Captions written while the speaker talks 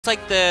It's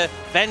like the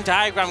Venn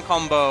diagram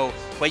combo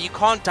where you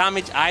can't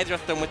damage either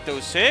of them with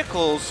those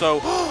circles, so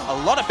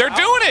a lot of They're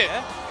doing it!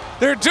 There.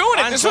 They're doing it!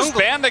 Brand This jungle. was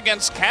banned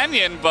against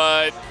Canyon,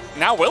 but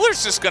now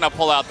Willer's just going to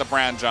pull out the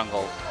Brand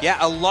jungle. Yeah,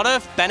 a lot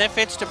of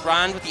benefits to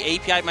Brand with the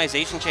AP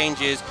itemization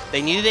changes.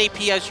 They needed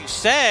AP, as you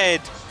said.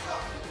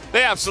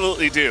 They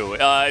absolutely do.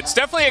 It's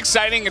definitely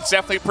exciting. It's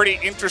definitely pretty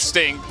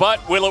interesting,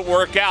 but will it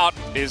work out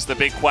is the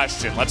big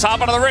question. Let's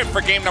hop onto the rift for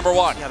game number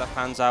 1. Yeah, that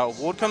pans out.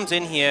 Ward comes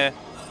in here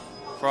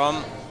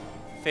from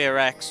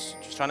FearX,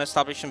 just trying to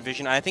establish some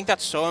vision. And I think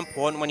that's so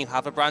important when you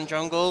have a Brand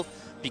jungle,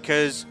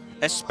 because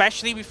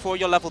especially before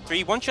you're level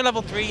 3, once you're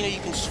level 3, you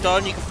can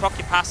stun, you can proc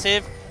your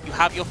passive, you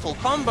have your full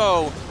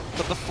combo.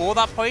 But before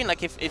that point,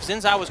 like if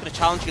Xin Zhao was going to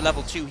challenge you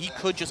level 2, he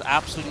could just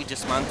absolutely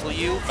dismantle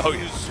you.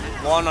 Use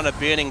one on a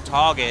burning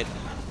target.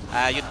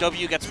 Your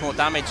W gets more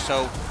damage,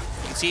 so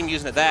you can see him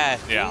using it there.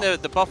 Yeah.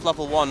 The buff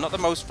level 1, not the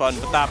most fun,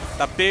 but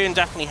that burn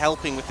definitely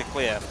helping with the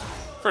clear.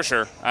 For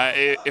sure.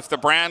 If the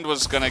Brand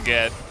was going to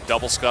get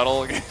double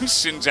scuttle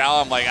against Xin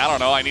Zhao, I'm like, I don't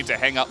know, I need to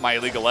hang up my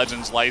League of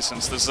Legends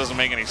license. This doesn't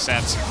make any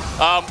sense.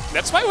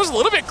 That fight was a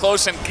little bit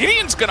close, and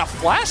Gideon's going to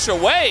flash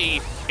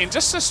away in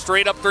just a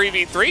straight-up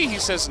 3v3. He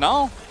says,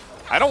 no,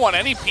 I don't want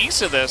any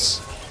piece of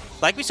this.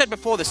 Like we said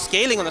before, the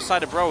scaling on the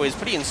side of Bro is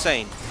pretty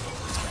insane.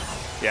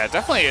 Yeah, it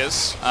definitely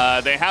is.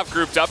 They have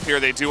grouped up here.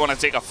 They do want to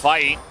take a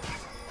fight.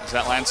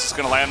 That lance is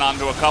going to land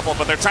onto a couple,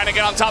 but they're trying to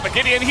get on top of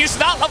Gideon. He's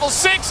not level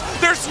 6.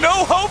 There's no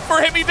hope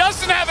for him. He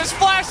doesn't have his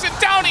flash, and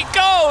down he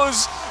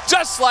goes.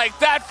 Just like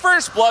that,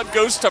 first blood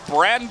goes to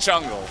Brand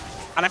jungle.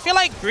 And I feel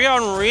like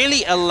Grion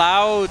really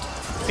allowed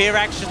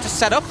FearX just to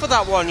set up for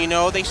that one, you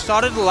know. They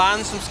started to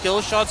land some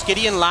skill shots.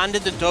 Gideon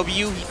landed the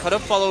W. He could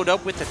have followed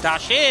up with the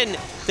dash in.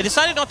 They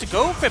decided not to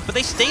go for it, but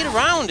they stayed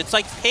around. It's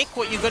like, pick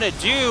what you're going to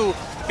do.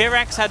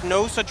 FearX had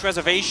no such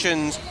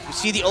reservations. You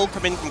see the ult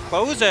come in from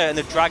closer, and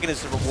the dragon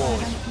is the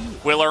reward.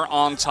 Willer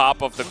on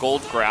top of the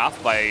gold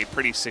graph by a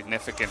pretty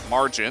significant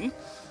margin,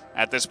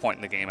 at this point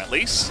in the game at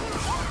least.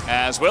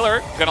 As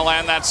Willer gonna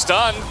land that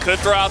stun, could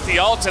throw out the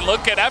ult, and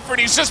look at effort,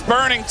 he's just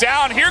burning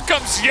down. Here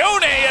comes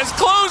Yone as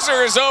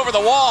closer is over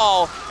the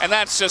wall, and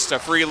that's just a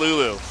free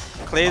Lulu.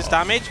 Clears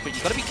damage, but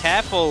you gotta be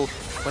careful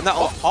when that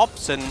ult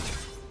pops, and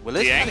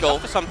Willer's the angle,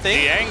 for something.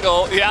 The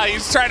angle, yeah,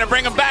 he's trying to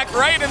bring him back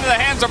right into the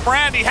hands of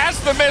Brand. He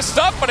has the missed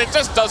up, but it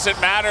just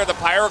doesn't matter. The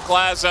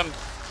Pyroclasm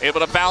able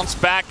to bounce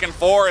back and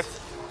forth.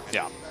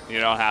 Yeah, you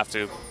don't have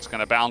to. It's going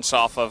to bounce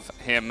off of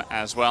him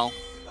as well.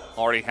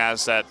 Already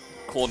has that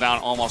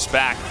cooldown almost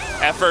back.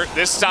 Effort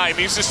this time,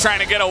 he's just trying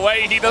to get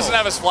away. He doesn't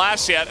have his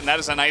flash yet, and that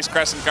is a nice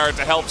Crescent Guard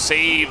to help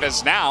save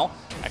as now.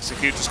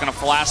 Execute just going to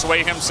flash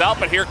away himself,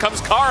 but here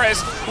comes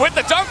Karis with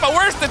the dunk, but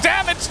where's the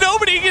damage?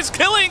 Nobody is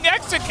killing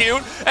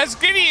Execute as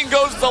Gideon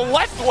goes the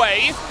left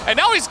way, and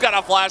now he's got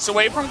to flash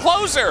away from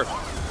closer.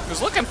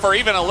 He's looking for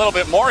even a little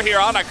bit more here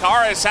on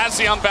Karis, has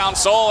the Unbound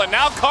Soul, and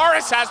now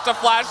Karis has to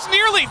flash,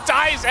 nearly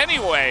dies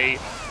anyway.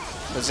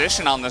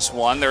 Position on this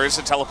one, there is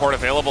a teleport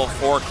available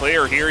for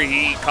clear. Here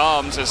he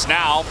comes as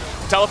now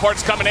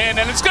teleport's coming in,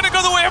 and it's going to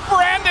go the way of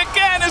Brand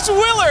again as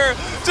Willer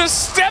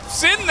just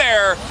steps in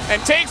there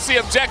and takes the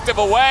objective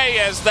away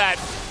as that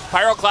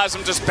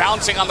Pyroclasm just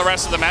bouncing on the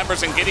rest of the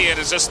members, and Gideon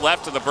is just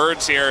left to the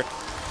birds here,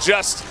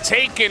 just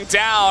taken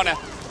down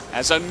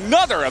as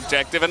another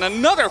objective and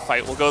another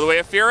fight will go the way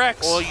of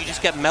FearX. Or you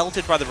just get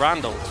melted by the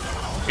Randall.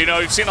 You know,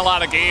 you've seen a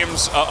lot of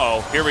games.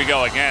 Uh-oh, here we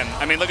go again.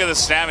 I mean, look at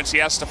this damage he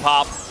has to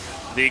pop.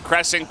 The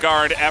Crescent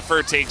Guard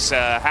effort takes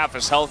half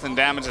his health and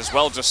damage as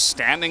well, just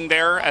standing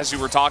there, as you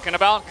were talking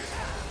about.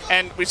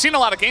 And we've seen a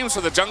lot of games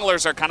where the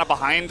junglers are kind of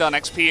behind on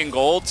XP and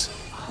gold.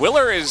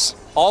 Willer is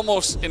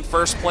almost in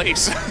first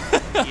place.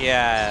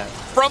 Yeah.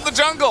 From the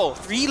jungle.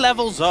 3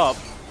 levels up.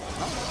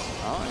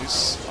 Oh,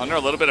 he's under a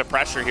little bit of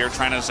pressure here,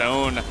 trying to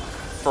zone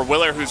for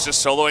Willer, who's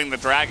just soloing the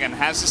dragon.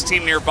 Has his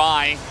team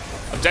nearby.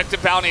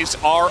 Objective bounties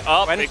are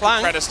up. They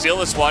can try to steal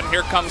this one.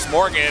 Here comes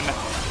Morgan.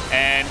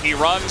 And he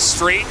runs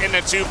straight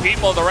into 2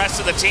 people. The rest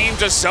of the team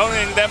just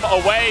zoning them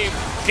away.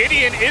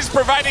 Gideon is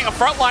providing a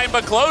front line,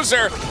 but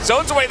closer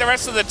zones away the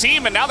rest of the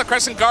team. And now the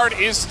Crescent Guard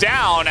is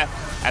down,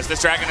 as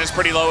this dragon is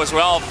pretty low as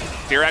well.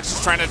 FearX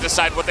is trying to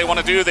decide what they want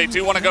to do. They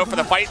do want to go for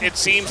the fight, it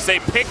seems. They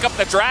pick up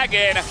the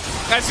dragon.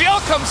 As the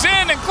ult comes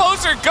in, and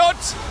closer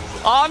goes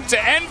on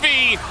to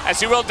Envy, as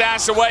he will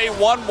dash away.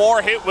 One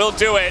more hit will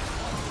do it.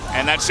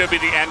 And that should be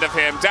the end of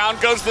him. Down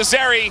goes the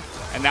Zeri.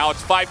 And now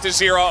it's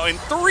 5-0 and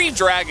 3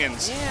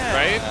 dragons,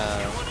 right?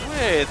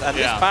 And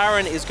this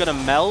Baron is going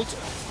to melt.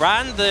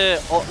 Brand,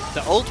 the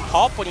ult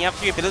pop when you have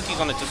 3 abilities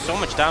on it does so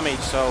much damage.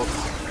 So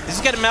this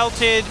is getting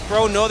melted.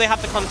 Bro, no, they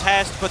have to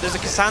contest, but there's a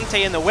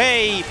Cassante in the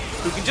way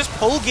who can just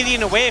pull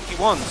Gideon away if he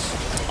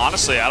wants.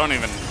 Honestly, I don't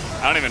even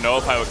know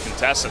if I would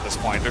contest at this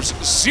point. There's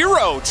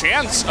 0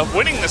 chance of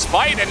winning this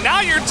fight, and now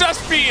you're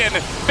just being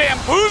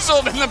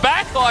bamboozled in the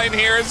backline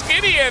here as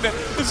Gideon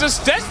is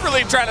just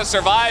desperately trying to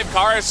survive.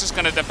 Karis just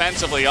going to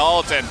defensively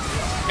ult, and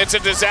it's a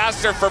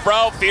disaster for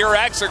Bro.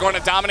 FearX are going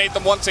to dominate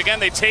them once again.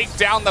 They take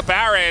down the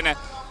Baron,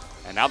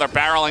 and now they're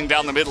barreling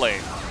down the mid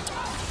lane.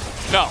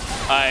 No,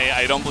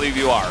 I don't believe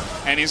you are.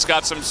 And he's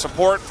got some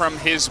support from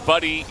his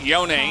buddy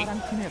Yone,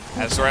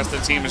 as the rest of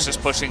the team is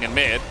just pushing in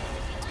mid.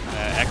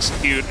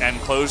 Execute and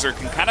Closer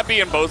can kind of be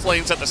in both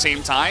lanes at the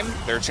same time.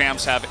 Their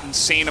champs have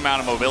insane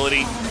amount of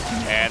mobility,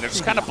 and they're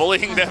just kind of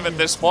bullying them at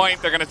this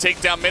point. They're going to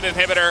take down mid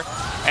inhibitor,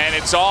 and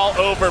it's all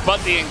over.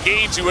 But the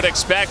engage you would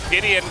expect,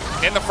 Gideon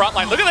in the front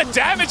line. Look at the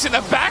damage in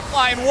the back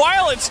line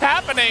while it's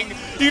happening.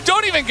 You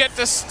don't even get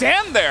to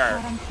stand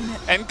there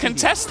and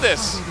contest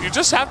this. You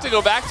just have to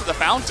go back to the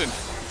fountain.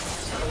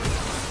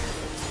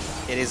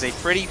 It is a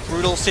pretty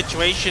brutal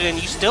situation,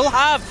 and you still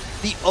have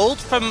the ult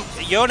from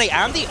Yone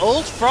and the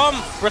ult from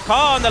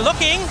Rakan. They're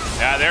looking.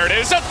 Yeah, there it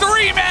is. A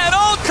three-man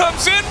ult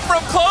comes in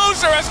from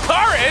Closer as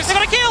Karis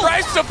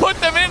tries to put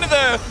them into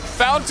the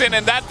fountain,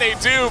 and that they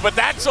do, but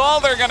that's all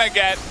they're going to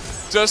get.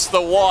 Just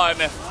the one.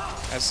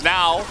 As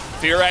now,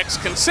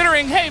 FearX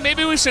considering, hey,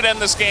 maybe we should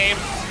end this game.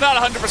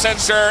 Not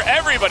 100% sure.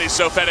 Everybody's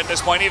so fed at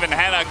this point. Even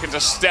Hannah can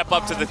just step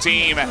up to the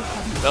team.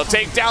 They'll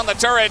take down the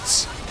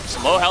turrets.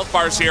 Some low health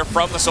bars here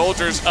from the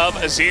soldiers of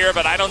Azir,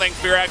 but I don't think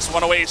FearX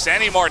want to waste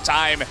any more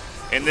time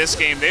in this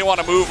game. They want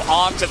to move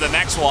on to the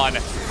next one.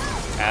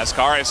 As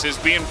Karis is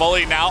being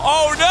bullied now.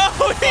 Oh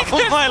no, he gets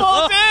pulled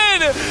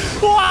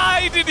in!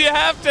 Why did you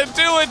have to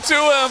do it to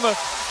him?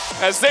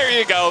 As there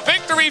you go,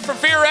 victory for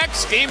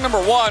FearX. Game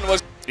number 1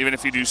 was, even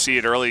if you do see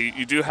it early,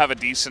 you do have a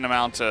decent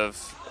amount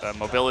of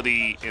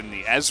mobility in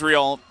the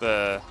Ezreal,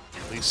 the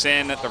Lee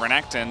Sin, the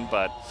Renekton,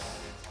 but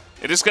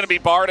it is going to be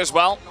Bard as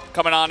well,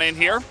 coming on in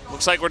here.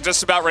 Looks like we're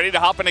just about ready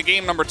to hop into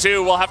game number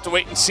 2. We'll have to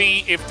wait and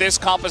see if this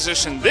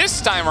composition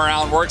this time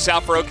around works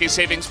out for OK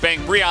Savings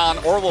Bank Brian,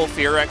 or will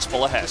FearX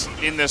pull ahead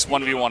in this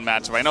 1v1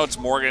 matchup. I know it's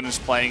Morgan who's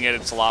playing it.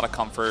 It's a lot of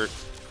comfort,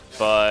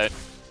 but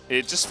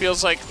it just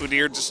feels like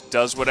Udyr just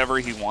does whatever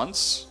he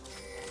wants.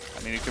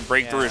 I mean, he can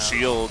break through his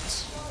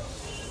shields.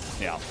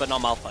 Yeah. But not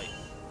Malphite.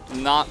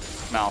 Not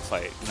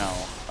Malphite, no.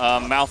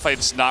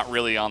 Malphite's not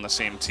really on the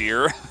same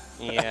tier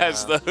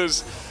as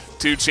those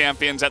two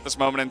champions at this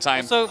moment in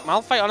time. So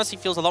Malphite honestly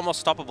feels a lot more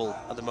stoppable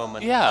at the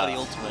moment. Yeah. The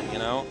ultimate, you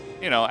know?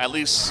 You know, at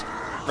least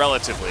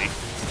relatively.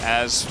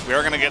 As we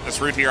are going to get this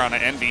route here on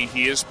an Envy.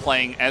 He is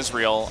playing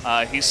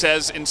Ezreal. He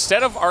says,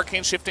 instead of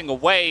Arcane shifting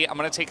away, I'm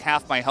going to take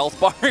half my health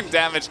bar and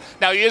damage.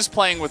 Now, he is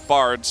playing with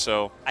Bard,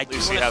 so at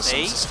least he has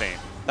some sustain.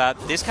 That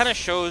this kind of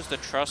shows the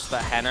trust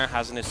that Henna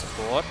has in his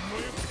support.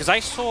 Because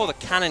I saw the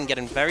cannon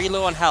getting very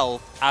low on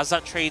health as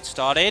that trade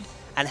started,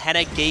 and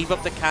Henna gave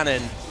up the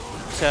cannon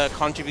to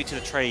contribute to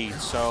the trade.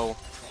 So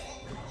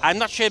I'm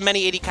not sure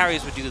many AD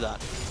carries would do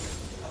that.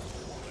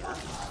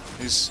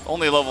 He's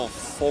only level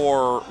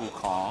 4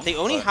 Wukong. They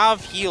only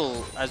have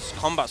heal as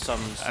combat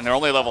sums. And they're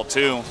only level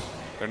 2.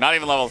 They're not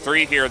even level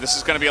 3 here. This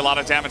is going to be a lot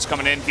of damage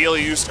coming in. Heal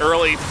used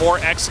early for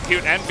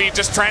Execute. Envy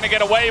just trying to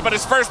get away, but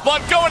his first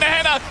blood going to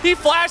Henna. He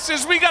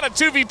flashes. We got a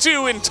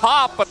 2v2 in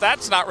top, but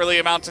that's not really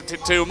amounted to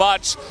too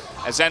much.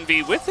 As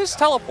Envy, with his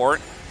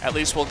teleport, at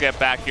least we'll get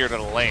back here to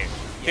the lane.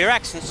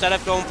 FearX, instead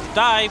of going for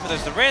dive,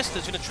 there's the risk,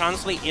 that's going to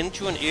translate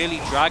into an early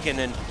dragon.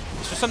 And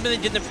this was something they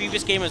did in the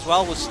previous game as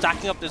well, was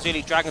stacking up those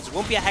early dragons. It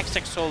won't be a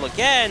Hextech Soul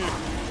again,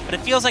 but it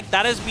feels like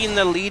that has been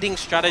the leading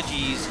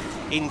strategies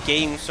in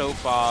game so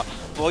far.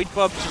 Void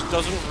Bub just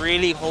doesn't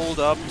really hold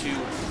up to...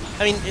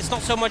 I mean, it's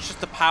not so much just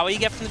the power you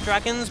get from the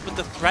dragons, but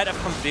the threat of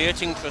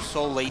converting to a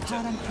soul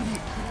later.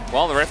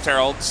 Well, the Rift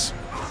Heralds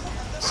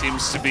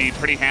seems to be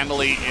pretty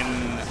handily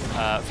in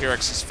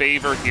FearX's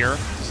favor here.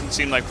 Doesn't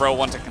seem like Bro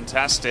want to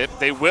contest it.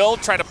 They will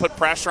try to put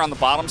pressure on the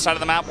bottom side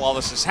of the map while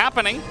this is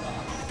happening.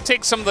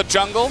 Take some of the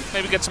jungle,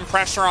 maybe get some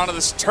pressure onto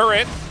this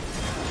turret.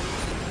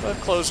 But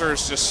Closer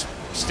is just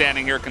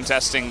standing here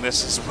contesting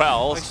this as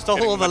well.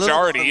 Getting the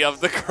majority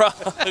of the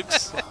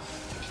Krugs.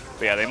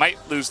 But yeah, they might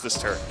lose this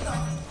turret.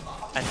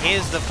 And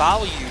here's the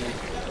value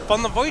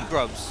from the Void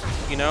Grubs,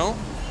 you know?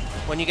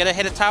 When you get to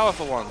hit a tower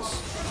for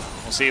once.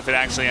 We'll see if it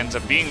actually ends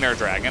up being their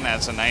dragon.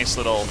 That's a nice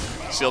little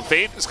Sealed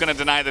Fate. It's going to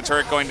deny the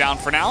turret going down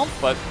for now,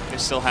 but they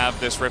still have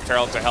this Rift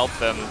Herald to help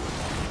them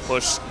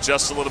push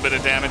just a little bit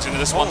of damage into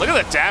this one. Look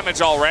at the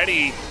damage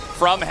already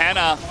from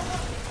Henna.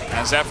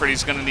 As effort,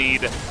 he's going to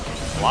need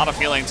a lot of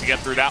healing to get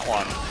through that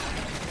one.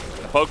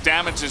 The poke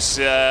damage is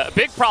a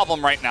big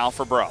problem right now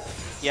for Bro.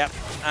 Yep,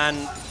 and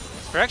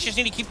FearX just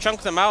need to keep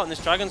chunking them out, and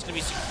this dragon's going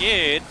to be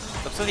secured.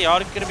 Looks like they are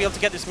going to be able to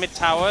get this mid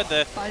tower.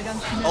 The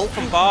ult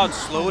from Bard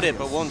slowed it,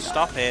 but won't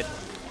stop it.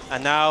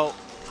 And now,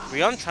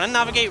 Rion trying to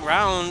navigate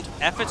round.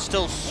 Effort's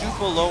still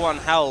super low on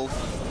health.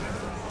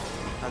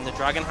 And the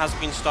dragon has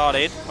been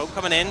started. Poke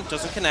coming in,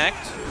 doesn't connect.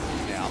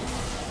 Yeah.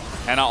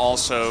 Henna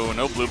also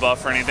no blue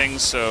buff or anything,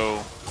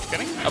 so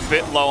getting a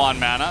bit low on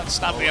mana.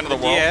 It's not the end of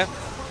the world. Yeah.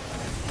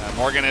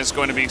 Morgan is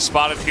going to be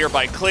spotted here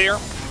by Clear.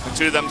 The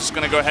two of them just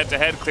going to go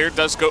head-to-head. Clear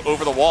does go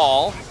over the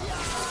wall.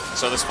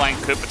 So this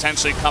flank could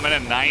potentially come in a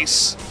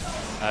nice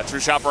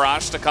True Shot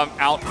Barrage to come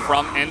out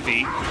from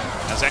Envy.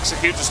 As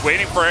Execute just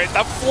waiting for it.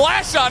 The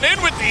flash on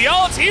in with the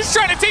ult. He's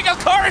trying to take out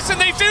Karis, and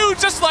they do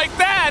just like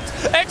that.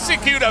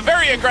 Execute a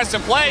very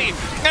aggressive play,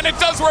 and it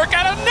does work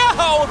out.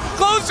 No!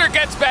 Closer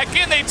gets back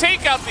in. They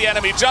take out the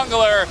enemy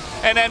jungler,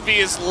 and Envy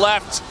is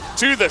left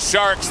to the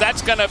Sharks.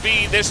 That's going to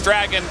be this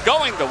Dragon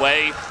going the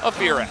way of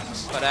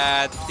FearX. But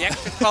the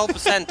extra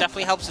 12%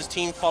 definitely helps his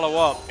team follow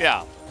up.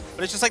 Yeah.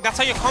 But it's just like, that's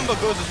how your combo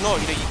goes as well.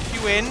 You know, you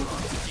queue in,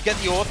 you get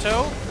the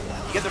auto,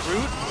 you get the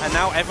root, and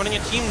now everyone in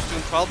your team is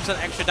doing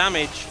 12% extra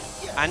damage,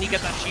 and you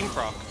get that Sheen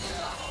proc.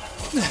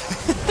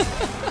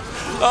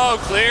 Oh,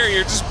 clear,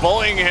 you're just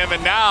bullying him,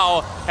 and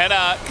now,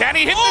 can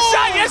he hit the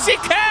shot? Yes, he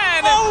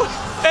can!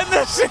 Oh. And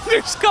the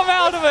cinders come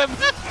out of him.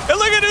 And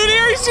look at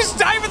Udyr, he's just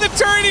diving the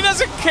turret, he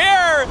doesn't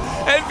care!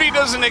 Envy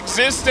doesn't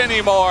exist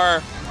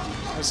anymore.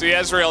 See,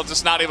 Ezreal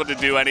just not able to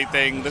do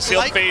anything. The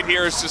sealed fate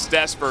here is just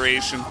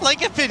desperation.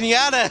 Like a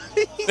piñata,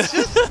 he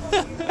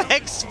just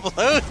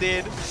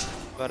exploded.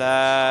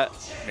 But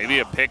maybe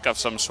a pick of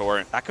some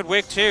sort. That could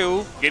work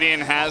too.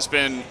 Gideon has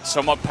been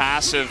somewhat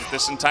passive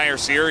this entire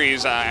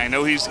series. I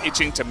know he's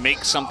itching to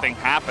make something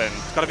happen.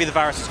 It's got to be the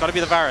Varus. It's got to be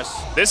the Varus.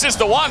 This is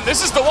the one.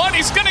 This is the one.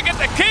 He's going to get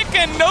the kick,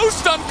 and no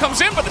stun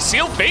comes in, but the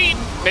sealed fate.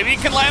 Maybe he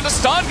can land a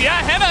stun.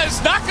 Yeah, Henna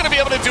is not going to be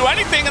able to do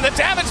anything, and the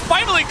damage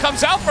finally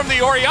comes out from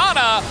the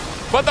Orianna.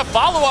 But the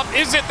follow-up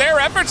isn't there.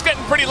 Effort's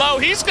getting pretty low.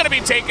 He's going to be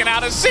taken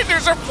out as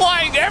cinders are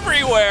flying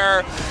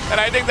everywhere.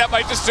 And I think that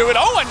might just do it.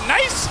 Oh, a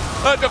nice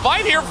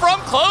divide here from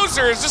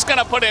Closer is just going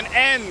to put an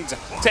end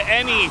to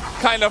any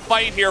kind of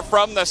fight here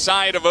from the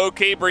side of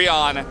OK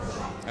Brion.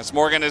 As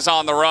Morgan is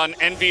on the run,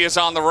 Envy is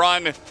on the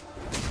run.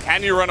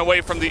 Can you run away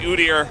from the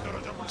Udyr?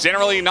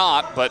 Generally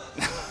not, but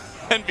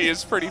Envy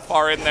is pretty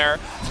far in there.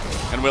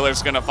 And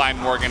Willer's going to find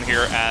Morgan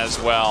here as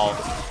well.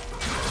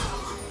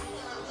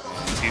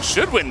 He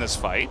should win this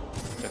fight.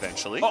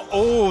 Eventually.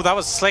 Oh, that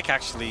was slick,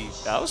 actually.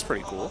 That was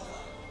pretty cool.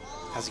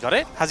 Has he got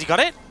it? Has he got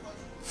it?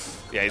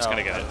 Yeah, he's going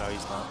to get it. No,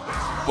 he's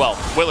not. Well,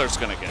 Willer's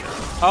going to get it.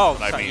 Oh,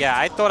 yeah,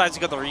 I thought he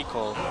got the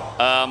recall.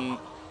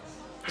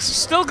 This is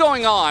still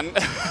going on.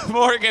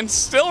 Morgan's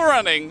still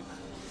running.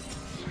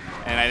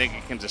 And I think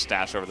he can just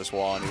dash over this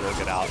wall and he will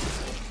get out.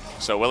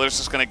 So Willer's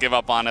just going to give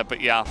up on it.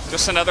 But yeah,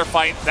 just another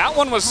fight. That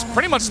one was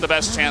pretty much the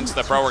best chance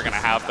that Bro were going to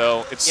have,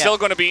 though. It's still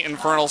going to be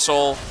Infernal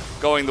Soul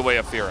going the way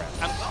of FearX.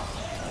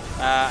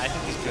 I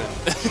think he's good.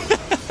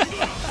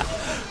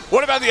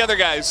 What about the other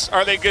guys?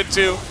 Are they good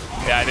too?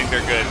 Yeah, I think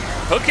they're good.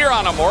 Hook here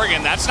on a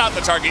Morgan. That's not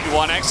the target you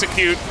want to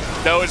execute.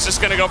 Though it's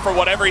just going to go for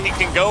whatever he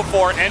can go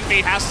for.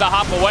 Envy has to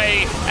hop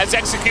away as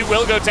Execute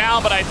will go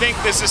down, but I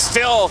think this is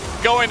still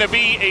going to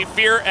be a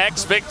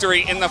FearX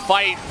victory in the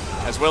fight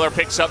as Willer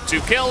picks up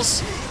 2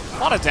 kills. A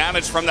lot of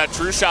damage from that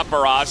True Shot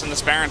barrage, and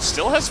this Baron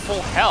still has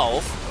full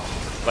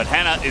health, but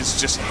Henna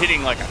is just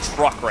hitting like a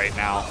truck right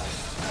now.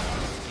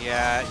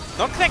 Yeah,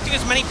 not connecting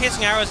as many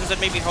piercing arrows as I'd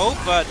maybe hope,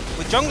 but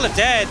with Jungler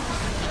dead,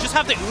 you just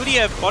have the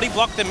Udyr body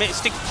block the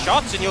stick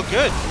shots and you're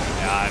good.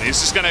 Yeah, and he's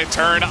just going to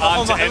turn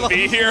on to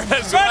Envy here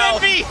as well.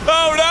 Run, Envy!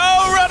 Oh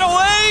no, run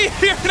away!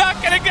 You're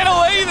not going to get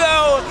away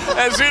though,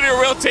 as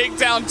Udyr will take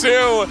down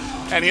 2,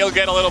 and he'll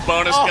get a little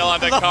bonus kill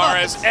on Dakar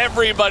as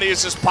everybody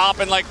is just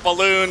popping like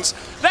balloons.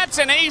 That's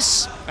an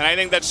ace, and I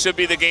think that should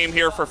be the game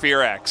here for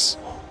FearX.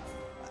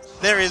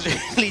 There is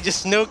really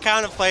just no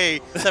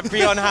counterplay that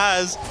Brion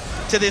has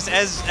to this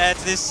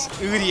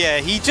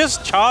Udyr. He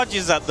just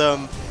charges at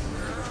them,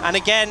 and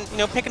again, you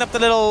know, picking up the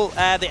little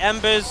the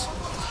embers,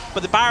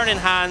 but the Baron in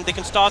hand, they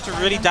can start to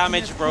really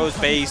damage Bro's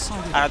base.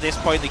 At this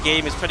point, the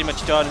game is pretty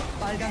much done.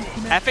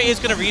 FA is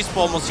going to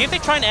respawn. We'll see if they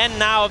try and end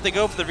now, if they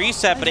go for the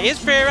reset, but it is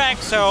FearX,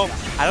 so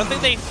I don't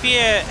think they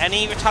fear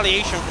any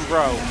retaliation from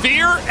Bro.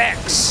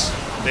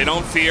 FearX. They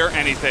don't fear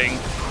anything.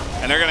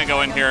 And they're going to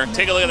go in here.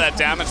 Take a look at that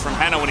damage from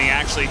Henna when he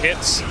actually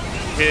hits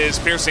his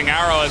piercing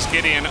arrow as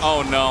Gideon.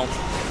 Oh no.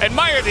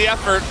 Admire the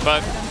effort,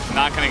 but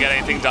not going to get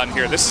anything done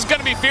here. This is going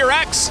to be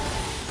FearX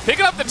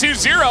picking up the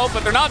 2-0,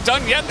 but they're not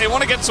done yet. They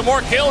want to get some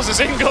more kills as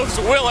in goes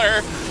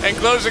Willer, and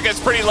Closer gets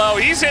pretty low.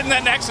 He's hitting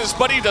that Nexus,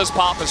 but he does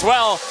pop as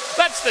well.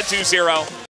 That's the 2-0.